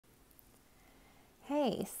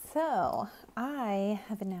Hey, so I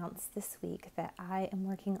have announced this week that I am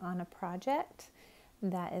working on a project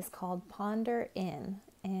that is called Ponder In,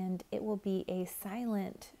 and it will be a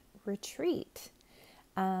silent retreat.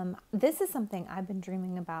 This is something I've been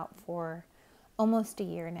dreaming about for almost a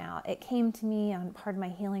year now. It came to me on part of my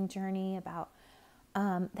healing journey about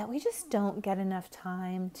that we just don't get enough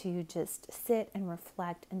time to just sit and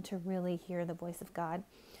reflect and to really hear the voice of God.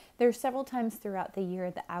 There are several times throughout the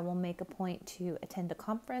year that I will make a point to attend a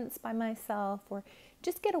conference by myself or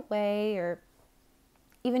just get away or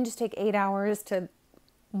even just take 8 hours to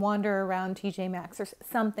wander around TJ Maxx or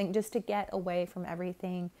something just to get away from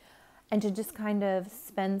everything and to just kind of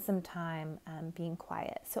spend some time being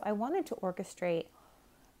quiet. So I wanted to orchestrate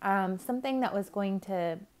something that was going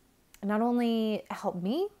to not only help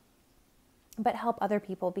me, but help other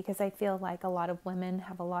people, because I feel like a lot of women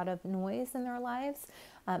have a lot of noise in their lives.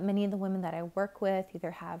 Many of the women that I work with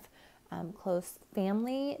either have close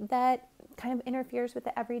family that kind of interferes with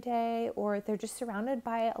the everyday, or they're just surrounded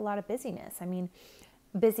by a lot of busyness. I mean,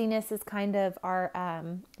 busyness is kind of our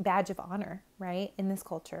badge of honor, right, in this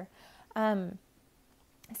culture.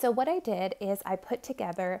 So what I did is I put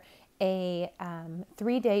together a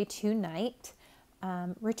 3-day, 2-night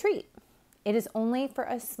retreat. It is only for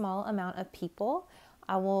a small amount of people.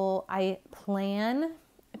 I plan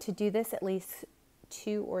to do this at least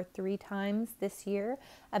 2 or 3 times this year.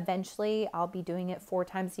 Eventually, I'll be doing it 4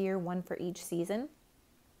 times a year, 1 for each season.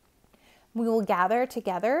 We will gather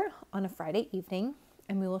together on a Friday evening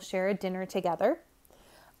and we will share a dinner together.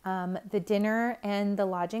 The dinner and the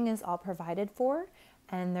lodging is all provided for,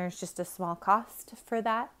 and there's just a small cost for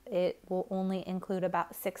that. It will only include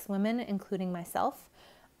about 6 women, including myself.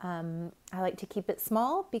 I like to keep it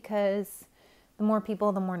small because the more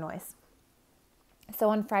people, the more noise. So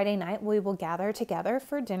on Friday night, we will gather together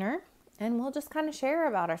for dinner and we'll just kind of share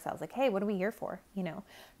about ourselves. Like, hey, what are we here for? You know,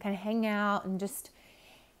 kind of hang out and just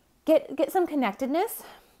get some connectedness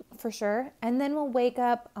for sure. And then we'll wake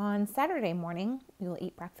up on Saturday morning. We will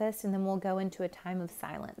eat breakfast and then we'll go into a time of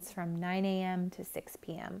silence from 9 a.m. to 6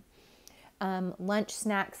 p.m. Lunch,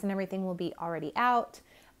 snacks, and everything will be already out.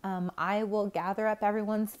 I will gather up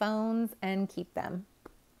everyone's phones and keep them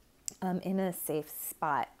in a safe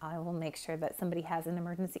spot. I will make sure that somebody has an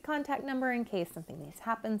emergency contact number in case something needs to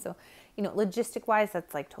happen. So, you know, logistic wise,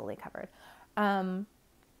 that's like totally covered.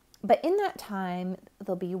 But in that time,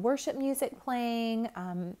 there'll be worship music playing.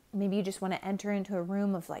 Maybe you just want to enter into a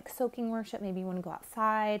room of like soaking worship. Maybe you want to go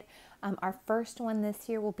outside. Our first one this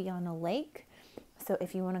year will be on a lake. So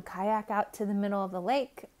if you want to kayak out to the middle of the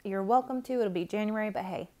lake, you're welcome to. It'll be January, but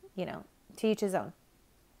hey, you know, to each his own.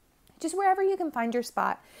 Just wherever you can find your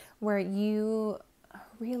spot where you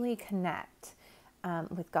really connect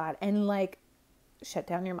with God and like shut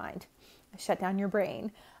down your mind, shut down your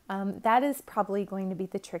brain. That is probably going to be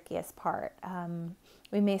the trickiest part.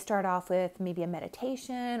 We may start off with maybe a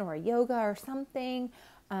meditation or a yoga or something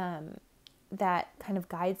that kind of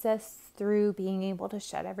guides us through being able to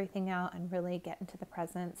shut everything out and really get into the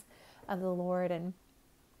presence of the Lord and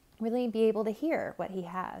really be able to hear what He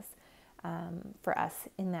has for us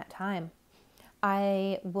in that time.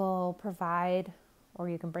 I will provide, or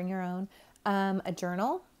you can bring your own, a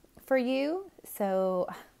journal for you. So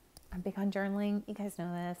I'm big on journaling. You guys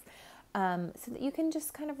know this. So that you can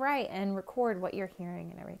just kind of write and record what you're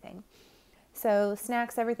hearing and everything. So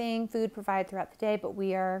snacks, everything, food provided throughout the day, but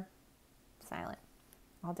we are silent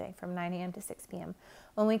all day from 9 a.m. to 6 p.m.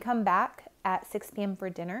 When we come back at 6 p.m. for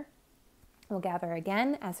dinner, we'll gather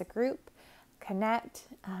again as a group, connect,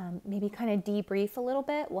 maybe kind of debrief a little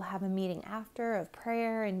bit. We'll have a meeting after of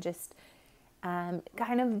prayer and just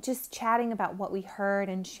kind of just chatting about what we heard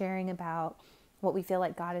and sharing about what we feel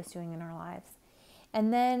like God is doing in our lives.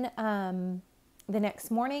 And then the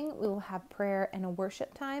next morning, we will have prayer and a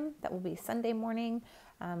worship time. That will be Sunday morning.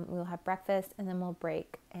 We'll have breakfast and then we'll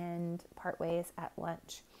break and part ways at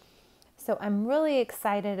lunch. So I'm really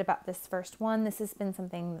excited about this first one. This has been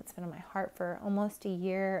something that's been on my heart for almost a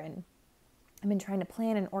year, and I've been trying to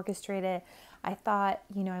plan and orchestrate it. I thought,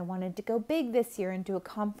 you know, I wanted to go big this year and do a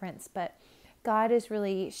conference, but God is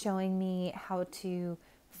really showing me how to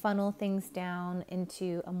funnel things down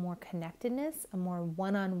into a more connectedness, a more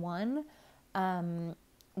one-on-one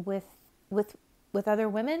with other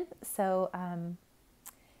women. So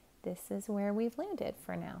this is where we've landed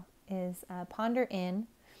for now, is Ponder In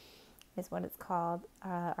is what it's called,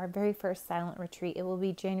 our very first silent retreat. It will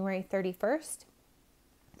be January 31st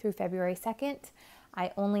through February 2nd.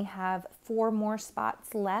 I only have 4 more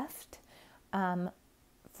spots left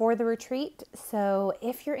for the retreat. So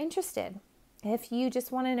if you're interested, if you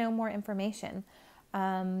just want to know more information,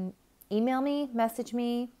 email me, message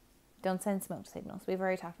me, Don't send smoke signals. We've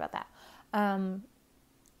already talked about that.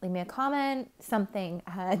 Leave me a comment, something.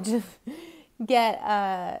 Just get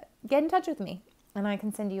in touch with me, and I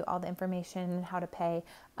can send you all the information and how to pay.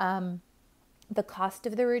 The cost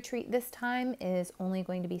of the retreat this time is only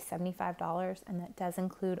going to be $75, and that does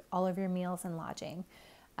include all of your meals and lodging.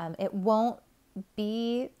 It won't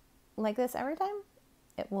be like this every time.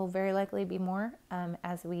 It will very likely be more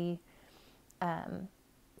as we kind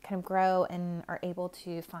of grow and are able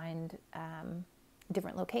to find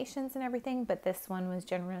different locations and everything. But this one was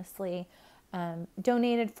generously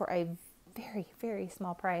donated for a very, very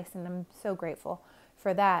small price, and I'm so grateful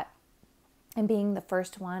for that. And being the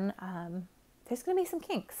first one, there's going to be some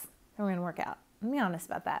kinks that we're going to work out. I'll be honest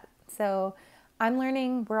about that. So I'm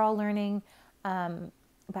learning, we're all learning, but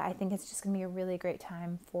I think it's just going to be a really great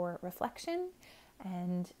time for reflection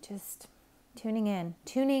and just tuning in,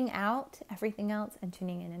 tuning out everything else and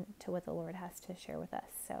tuning in to what the Lord has to share with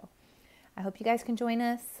us. So I hope you guys can join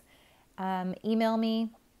us. Email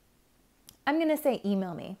me. I'm going to say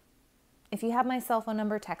email me. If you have my cell phone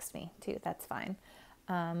number, text me too. That's fine.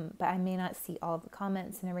 But I may not see all of the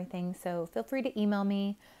comments and everything. So feel free to email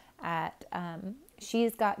me at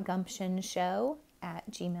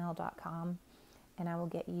she'sgotgumptionshow@gmail.com, and I will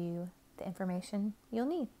get you the information you'll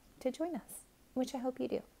need to join us, which I hope you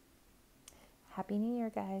do. Happy New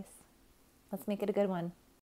Year, guys. Let's make it a good one.